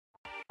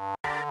Hey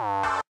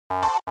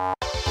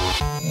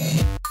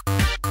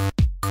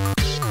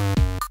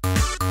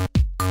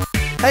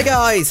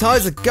guys,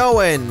 how's it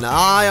going?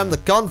 I am the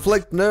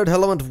ConflictNerd.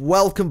 Hello and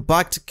welcome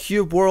back to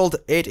Cube World.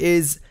 It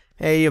is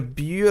a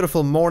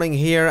beautiful morning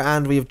here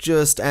and we've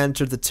just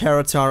entered the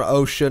Territar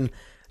Ocean.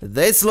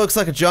 This looks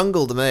like a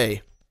jungle to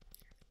me.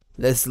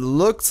 This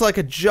looks like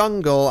a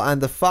jungle,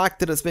 and the fact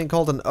that it's being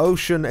called an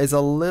ocean is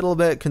a little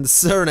bit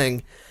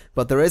concerning.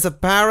 But there is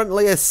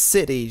apparently a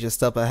city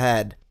just up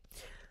ahead.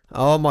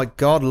 Oh my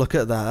god, look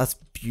at that. That's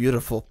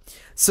beautiful.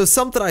 So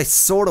something I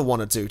sort of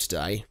want to do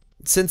today,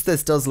 since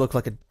this does look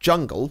like a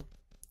jungle,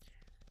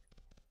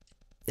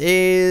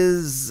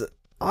 is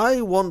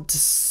I want to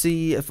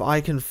see if I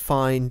can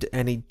find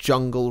any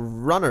jungle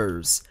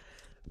runners.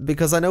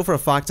 Because I know for a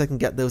fact I can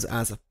get those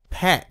as a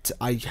pet.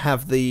 I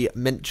have the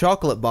mint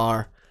chocolate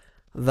bar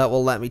that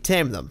will let me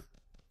tame them.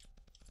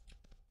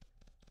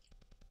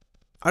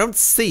 I don't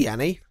see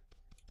any.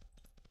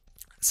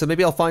 So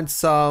maybe I'll find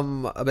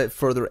some a bit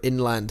further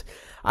inland.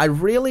 I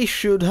really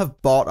should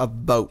have bought a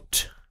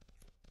boat.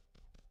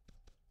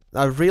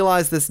 I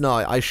realize this now.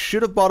 I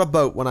should have bought a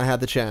boat when I had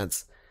the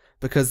chance.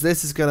 Because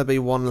this is going to be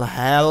one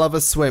hell of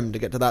a swim to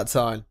get to that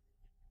town.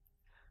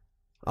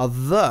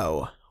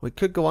 Although, we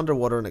could go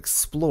underwater and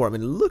explore. I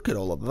mean, look at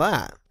all of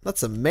that.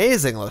 That's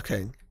amazing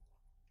looking.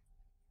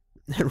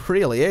 It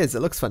really is.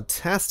 It looks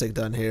fantastic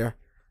down here.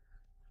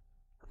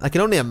 I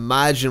can only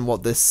imagine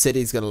what this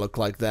city's going to look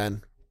like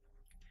then.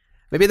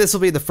 Maybe this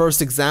will be the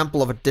first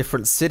example of a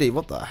different city.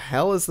 What the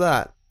hell is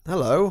that?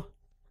 Hello?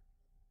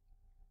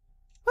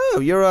 Oh,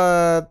 you're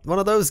one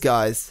of those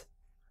guys.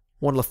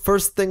 One of the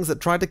first things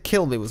that tried to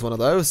kill me was one of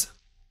those.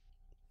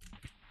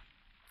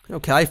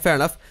 Okay, fair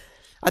enough.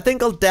 I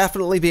think I'll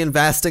definitely be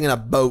investing in a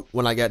boat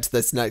when I get to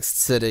this next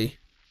city.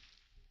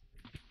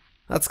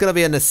 That's gonna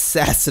be a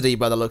necessity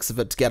by the looks of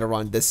it to get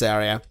around this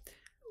area.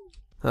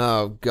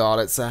 Oh god,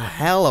 it's a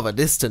hell of a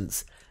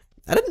distance.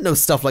 I didn't know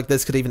stuff like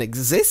this could even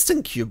exist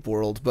in Cube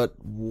World, but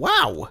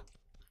wow!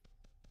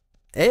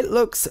 It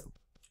looks...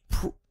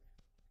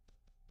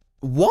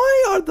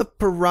 Why are the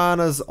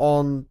piranhas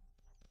on...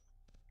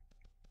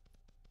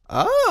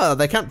 Ah,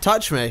 they can't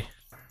touch me.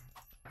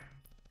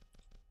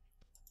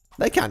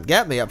 They can't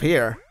get me up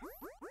here.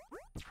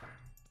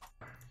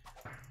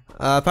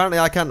 Apparently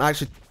I can't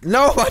actually...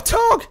 No, my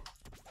dog!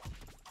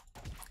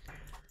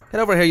 Get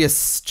over here, you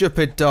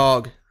stupid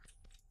dog.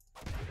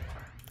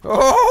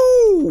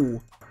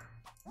 Oh!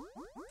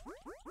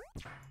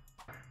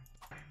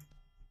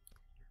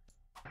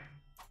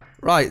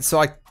 Right,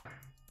 so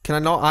can I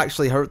not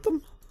actually hurt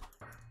them?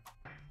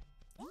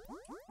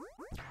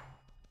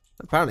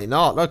 Apparently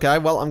not. Okay,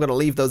 well, I'm gonna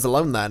leave those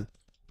alone then.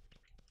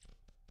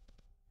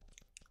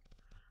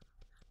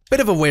 Bit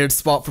of a weird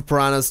spot for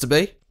piranhas to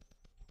be.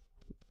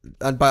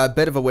 And by a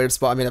bit of a weird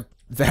spot, I mean a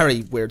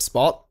very weird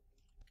spot.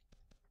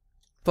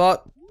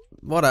 But,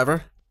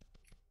 whatever.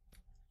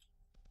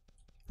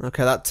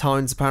 Okay, that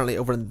town's apparently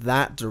over in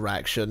that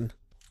direction.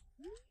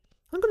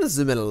 I'm gonna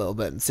zoom in a little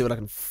bit and see what I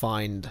can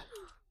find.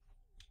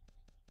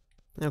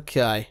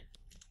 Okay.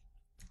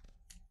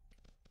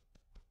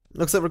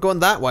 Looks like we're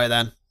going that way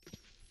then.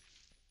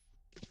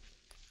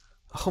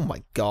 Oh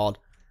my god.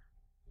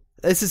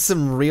 This is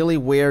some really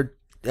weird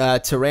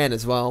terrain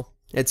as well.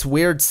 It's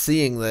weird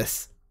seeing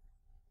this.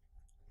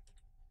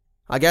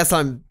 I guess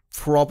I'm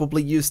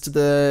probably used to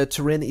the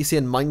terrain that you see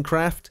in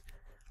Minecraft.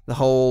 The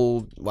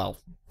whole, well,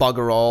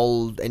 bugger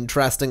all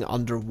interesting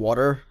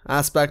underwater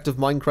aspect of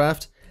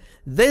Minecraft.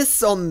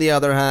 This, on the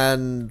other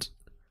hand,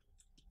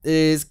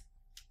 is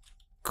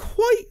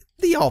quite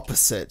the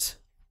opposite.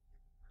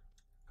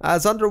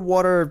 As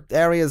underwater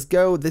areas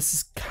go, this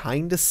is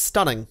kinda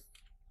stunning.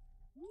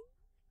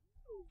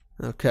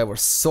 Okay, we're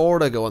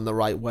sorta going the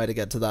right way to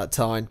get to that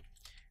town.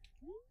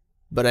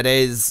 But it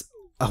is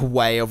a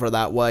way over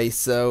that way,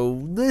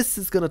 so this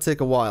is gonna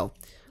take a while.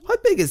 How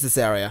big is this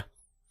area?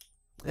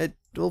 It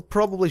will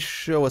probably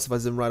show us if I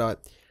zoom right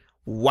out.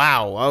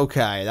 Wow,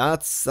 okay,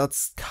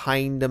 that's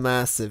kinda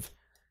massive.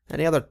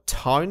 Any other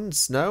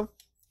towns? No?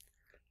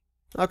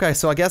 Okay,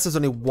 so I guess there's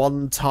only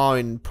one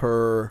town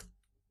per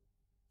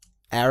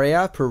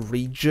area, per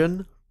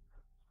region.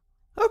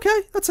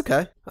 Okay, that's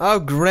okay. Oh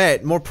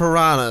great, more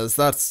piranhas,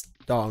 that's...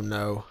 Oh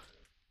no.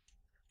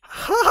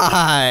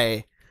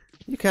 Hi!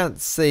 You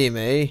can't see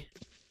me.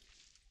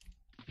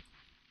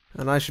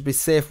 And I should be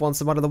safe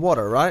once I'm out of the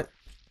water, right?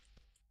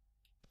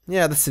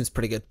 Yeah, this seems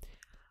pretty good.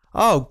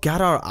 Oh,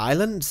 Gadar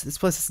Island? This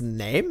place's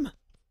name?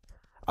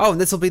 Oh,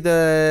 and this will be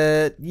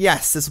the...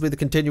 Yes, this will be the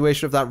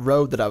continuation of that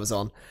road that I was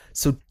on.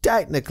 So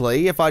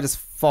technically, if I just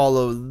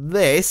follow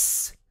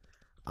this,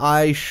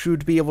 I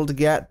should be able to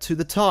get to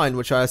the town,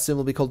 which I assume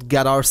will be called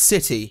Gadar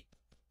City.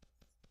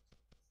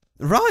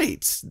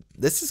 Right!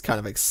 This is kind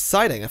of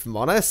exciting, if I'm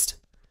honest.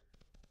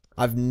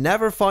 I've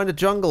never found a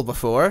jungle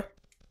before,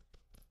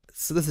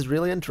 so this is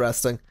really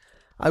interesting.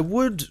 I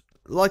would,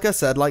 like I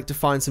said, like to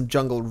find some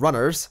jungle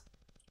runners.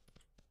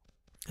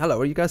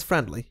 Hello, are you guys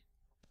friendly?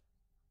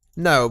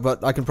 No,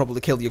 but I can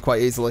probably kill you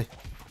quite easily.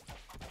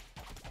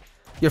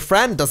 Your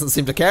friend doesn't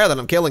seem to care that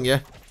I'm killing you.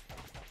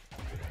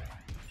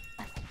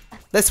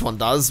 This one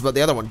does, but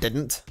the other one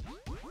didn't.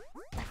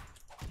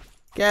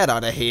 Get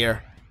out of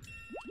here.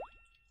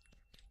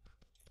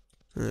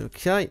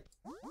 Okay.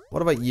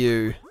 What about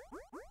you?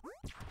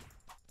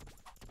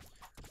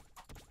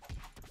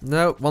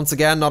 No, once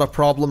again, not a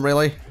problem,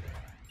 really.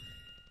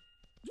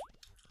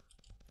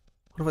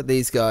 What about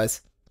these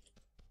guys?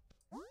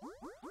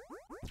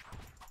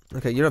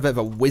 Okay, you're a bit of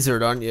a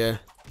wizard, aren't you?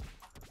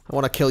 I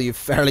want to kill you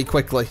fairly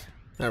quickly.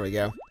 There we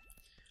go.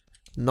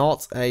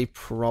 Not a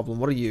problem.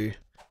 What are you?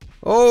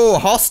 Oh,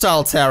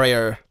 hostile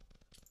terrier.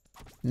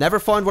 Never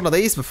found one of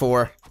these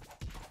before.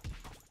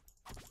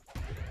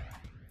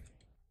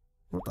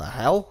 What the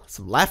hell?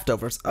 Some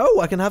leftovers.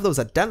 Oh, I can have those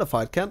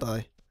identified, can't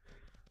I?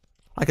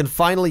 I can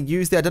finally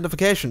use the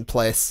identification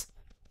place.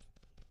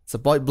 It's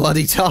about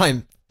bloody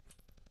time.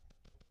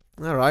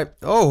 Alright.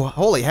 Oh,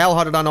 holy hell,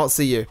 how did I not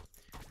see you?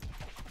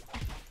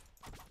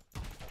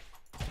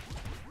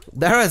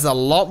 There is a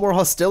lot more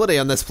hostility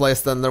in this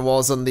place than there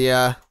was in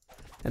the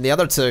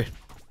other two.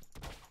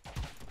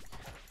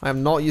 I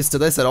am not used to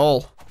this at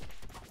all.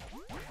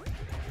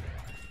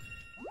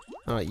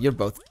 Alright, you're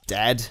both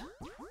dead.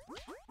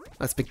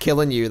 Let's be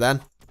killing you then.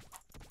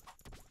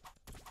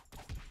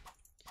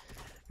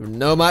 You're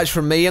no match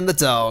for me and the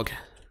dog.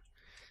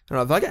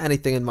 Alright, have I got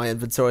anything in my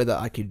inventory that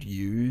I could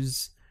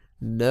use?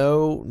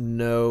 No,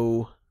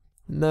 no,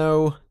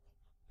 no.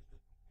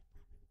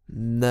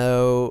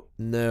 No,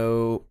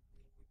 no.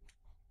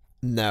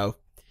 No.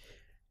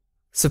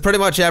 So pretty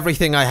much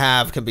everything I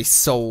have can be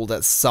sold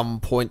at some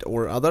point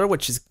or other,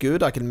 which is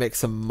good. I can make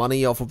some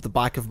money off of the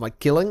back of my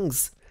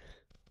killings.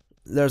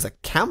 There's a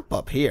camp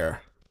up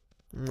here.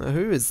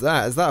 Who is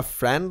that? Is that a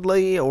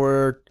friendly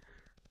or...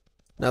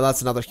 No,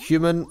 that's another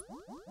human.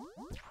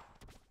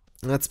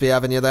 Let's be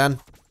having you then.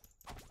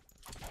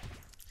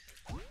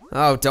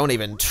 Oh, don't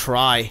even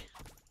try.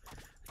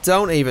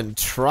 Don't even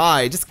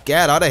try. Just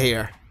get out of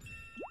here.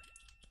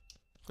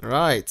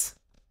 Right.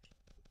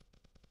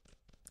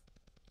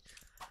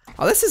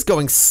 Oh, this is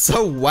going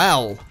so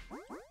well.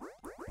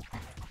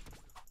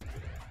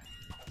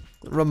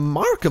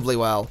 Remarkably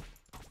well.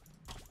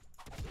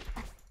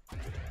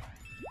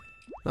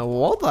 Now,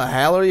 what the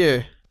hell are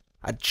you?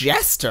 A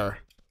jester?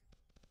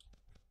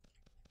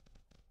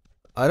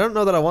 I don't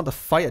know that I want to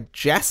fight a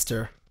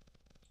jester.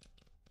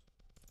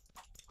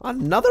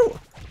 Another...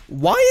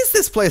 Why is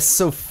this place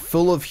so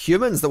full of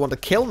humans that want to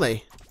kill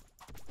me?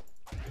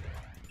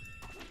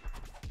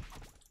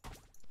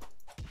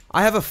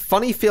 I have a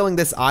funny feeling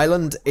this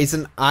island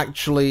isn't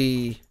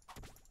actually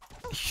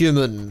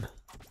human.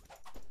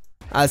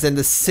 As in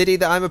the city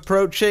that I'm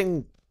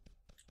approaching,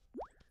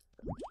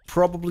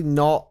 probably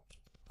not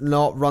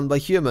run by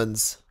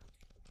humans.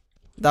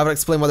 That would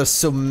explain why there's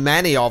so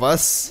many of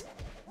us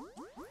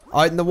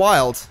out in the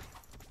wild.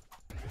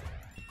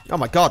 Oh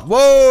my god,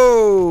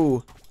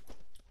 whoa!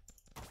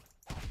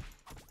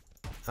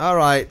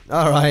 Alright,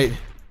 alright.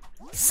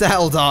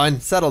 Settle down,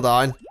 settle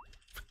down.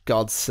 For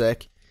God's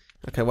sake.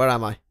 Okay, where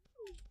am I?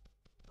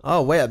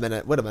 Oh, wait a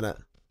minute, wait a minute.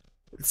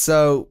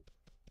 So...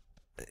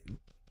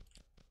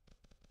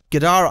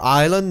 Gadar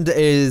Island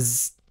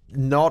is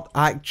not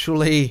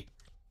actually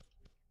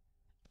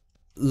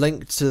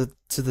linked to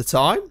the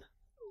town?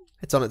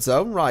 It's on its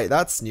own? Right,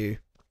 that's new.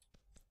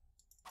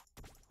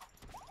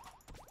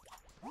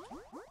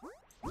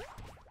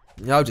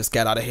 No, just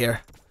get out of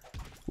here.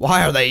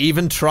 Why are they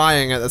even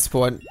trying at this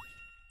point?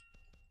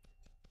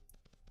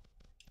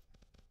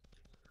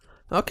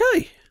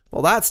 Okay,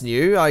 well that's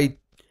new. I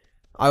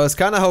was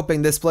kind of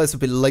hoping this place would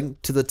be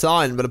linked to the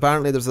town, but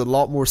apparently there's a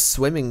lot more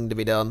swimming to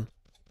be done.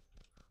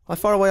 How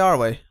far away are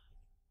we?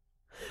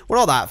 We're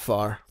not that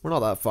far. We're not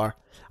that far.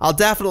 I'll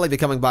definitely be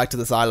coming back to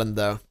this island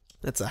though.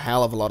 It's a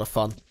hell of a lot of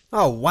fun.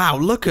 Oh wow,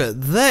 look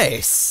at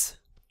this!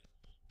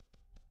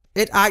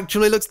 It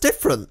actually looks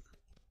different.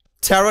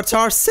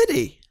 Terratar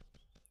City.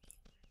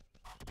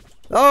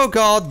 Oh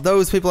god,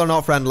 those people are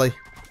not friendly.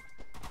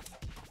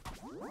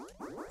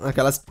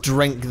 Okay, let's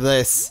drink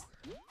this.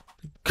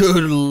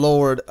 Good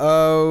lord,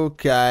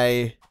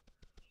 okay.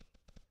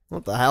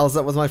 What the hell is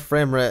up with my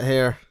frame rate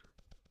here?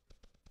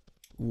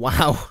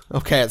 Wow,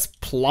 okay, it's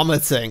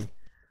plummeting.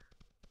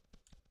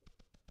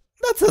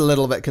 That's a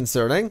little bit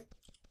concerning.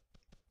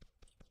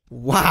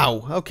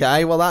 Wow,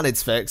 okay, well that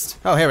needs fixed.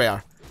 Oh, here we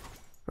are.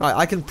 Right,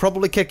 I can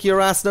probably kick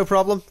your ass, no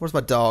problem. Where's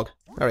my dog?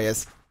 There he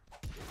is.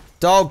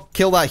 Dog,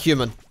 kill that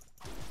human.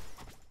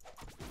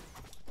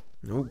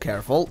 Oh,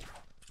 careful.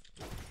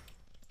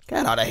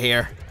 Get out of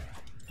here.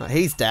 Right,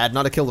 he's dead,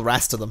 now to kill the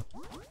rest of them.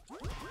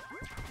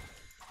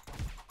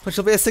 Which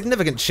will be a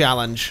significant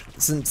challenge,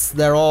 since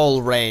they're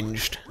all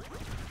ranged.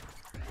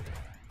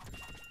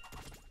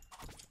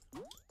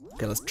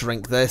 Okay, let's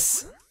drink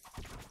this.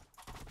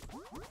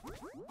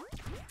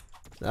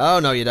 Oh,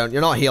 no you don't.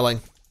 You're not healing.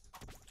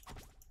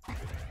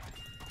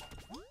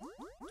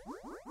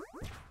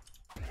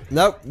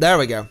 Nope, there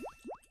we go.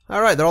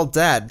 Alright, they're all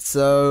dead,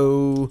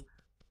 so...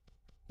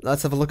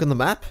 Let's have a look on the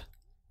map.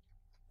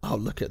 Oh,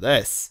 look at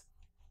this.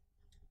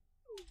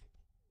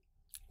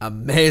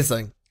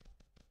 Amazing.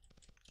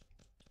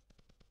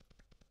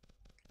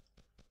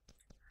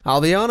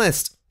 I'll be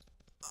honest.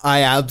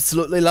 I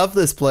absolutely love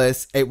this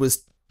place. It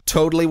was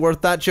totally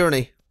worth that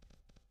journey.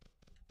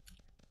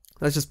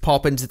 Let's just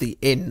pop into the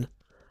inn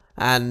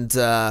and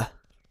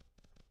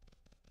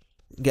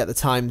get the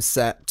time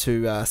set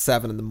to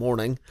 7 in the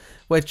morning,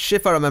 which,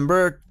 if I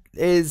remember,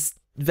 is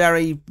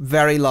very,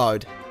 very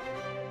loud.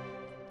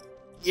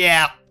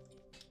 Yeah.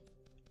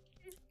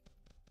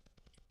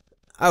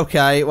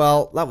 Okay,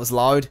 well, that was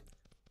loud.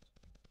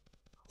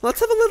 Let's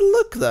have a little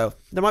look, though.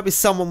 There might be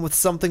someone with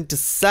something to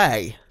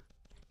say.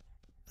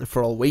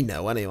 For all we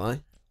know,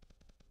 anyway.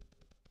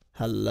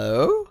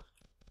 Hello?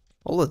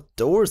 All the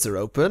doors are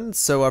open,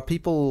 so are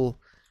people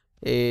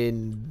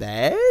in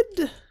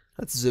bed?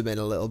 Let's zoom in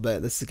a little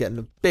bit. This is getting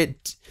a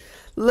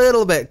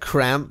little bit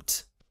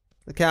cramped.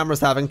 The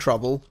camera's having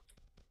trouble.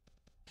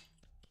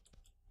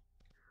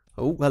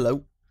 Oh,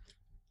 hello.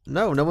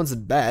 No, no one's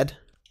in bed.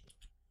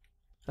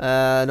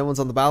 No one's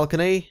on the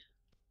balcony.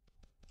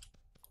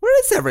 Where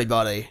is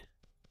everybody?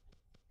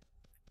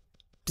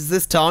 Does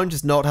this town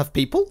just not have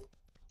people?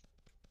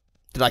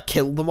 Did I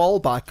kill them all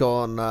back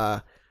on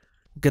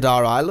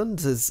Gadar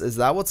Island? Is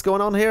that what's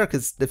going on here?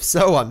 Because if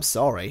so, I'm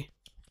sorry.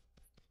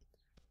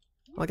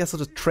 I guess I'll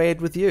just trade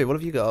with you. What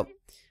have you got?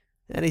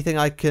 Anything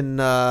I can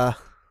I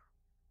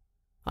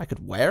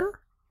could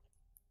wear?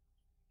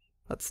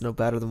 That's no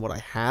better than what I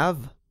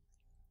have.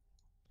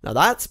 Now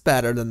that's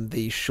better than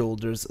the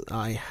shoulders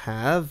I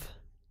have.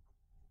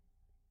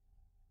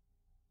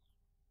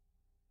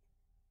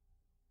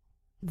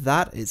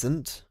 That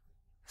isn't.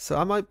 So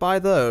I might buy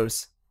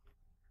those.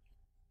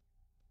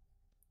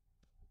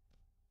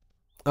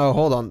 Oh,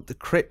 hold on. The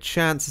crit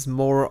chance is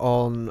more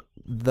on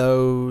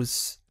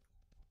those.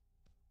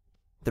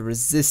 The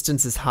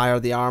resistance is higher,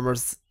 the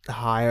armor's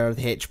higher,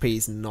 the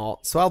HP's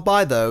not. So I'll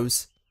buy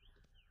those.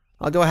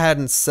 I'll go ahead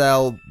and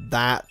sell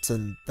that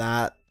and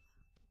that.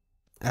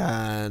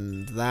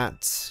 And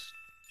that.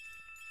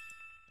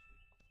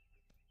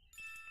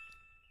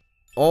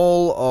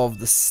 All of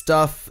the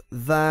stuff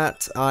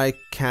that I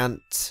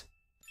can't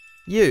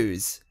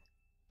use.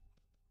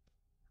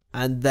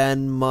 And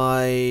then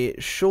my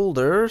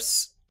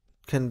shoulders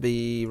can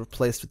be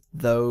replaced with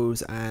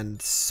those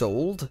and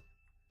sold.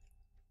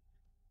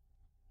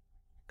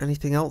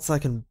 Anything else I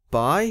can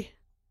buy?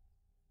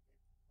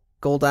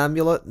 Gold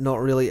amulet, not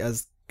really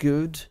as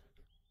good.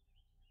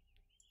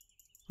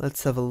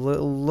 Let's have a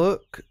little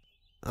look.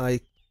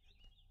 I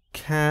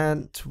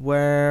can't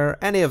wear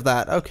any of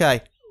that.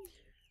 Okay.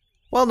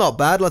 Well, not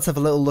bad. Let's have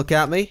a little look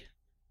at me.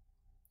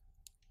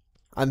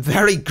 I'm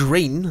very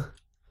green.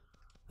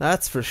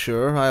 That's for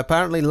sure. I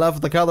apparently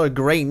love the color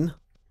green.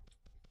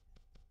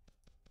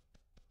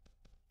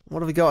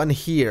 What have we got in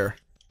here?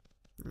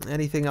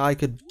 Anything I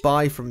could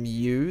buy from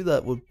you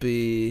that would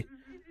be...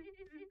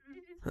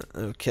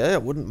 Okay, I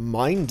wouldn't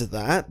mind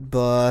that,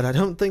 but I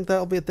don't think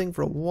that'll be a thing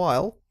for a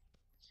while.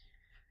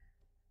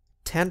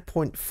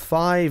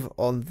 10.5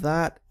 on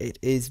that. It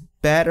is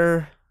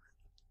better.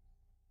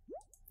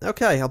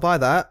 Okay, I'll buy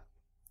that.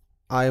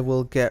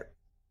 I'll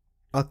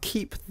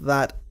keep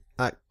that,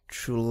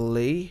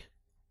 actually.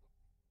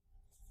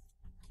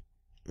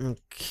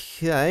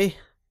 Okay.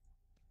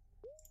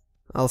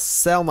 I'll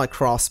sell my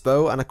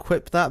crossbow and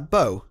equip that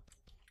bow.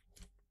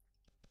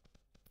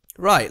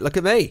 Right, look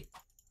at me.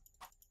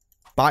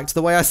 Back to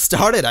the way I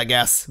started, I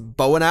guess.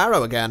 Bow and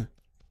arrow again.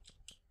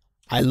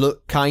 I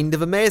look kind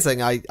of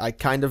amazing. I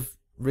kind of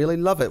really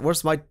love it. Where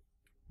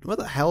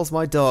the hell's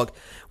my dog?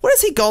 Where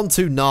has he gone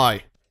to now?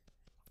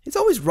 He's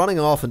always running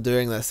off and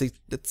doing this.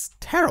 It's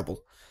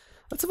terrible.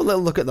 Let's have a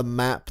little look at the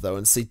map, though,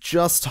 and see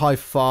just how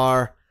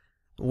far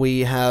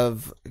we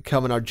have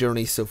come in our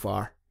journey so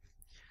far.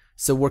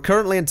 So we're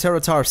currently in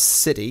Teratar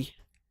City,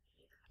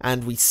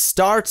 and we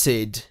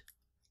started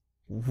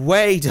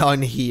way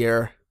down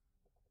here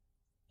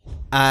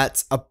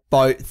at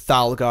about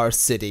Thalgar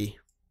City.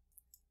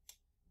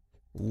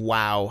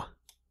 Wow.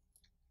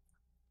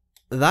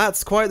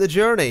 That's quite the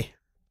journey.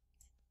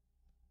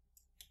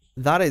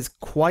 That is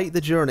quite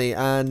the journey,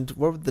 and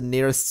where would the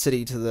nearest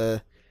city to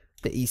the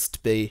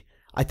east be?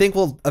 I think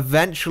we'll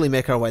eventually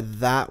make our way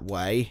that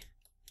way.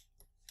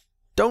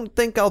 Don't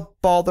think I'll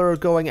bother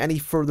going any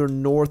further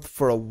north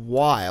for a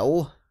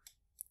while.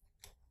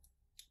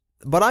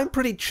 But I'm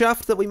pretty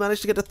chuffed that we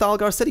managed to get to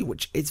Thalgar City,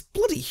 which is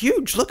bloody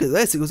huge. Look at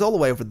this. It goes all the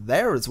way over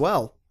there as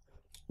well.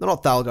 No,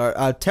 not Thalgar,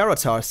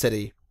 Teratar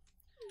City.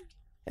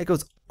 It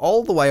goes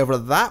all the way over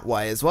that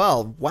way as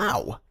well.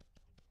 Wow.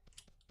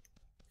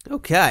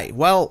 Okay,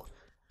 well,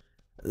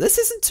 this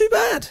isn't too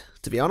bad,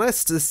 to be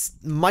honest. This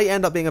might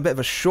end up being a bit of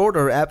a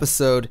shorter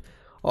episode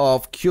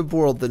of Cube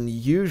World than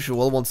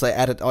usual once I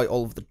edit out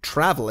all of the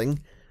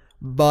travelling,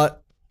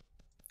 but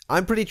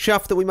I'm pretty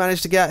chuffed that we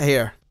managed to get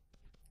here.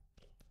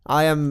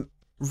 I am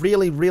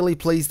really, really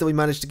pleased that we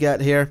managed to get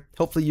here.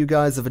 Hopefully you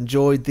guys have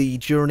enjoyed the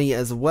journey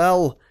as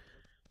well.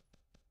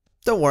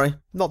 Don't worry,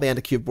 not the end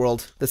of Cube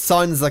World. This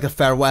sounds like a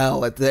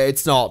farewell.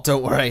 It's not,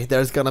 don't worry.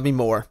 There's gonna be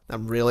more.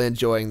 I'm really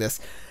enjoying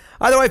this.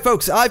 Either way,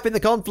 folks, I've been the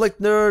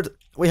Conflict Nerd.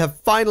 We have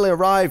finally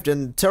arrived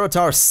in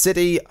Teratar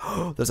City.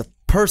 There's a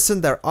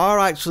person. There are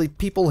actually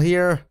people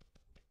here.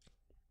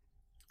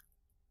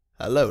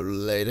 Hello,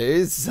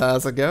 ladies.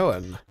 How's it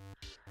going?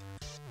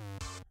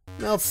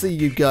 I'll see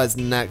you guys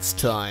next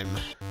time.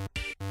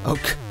 Oh,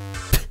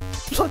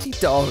 bloody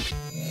dog.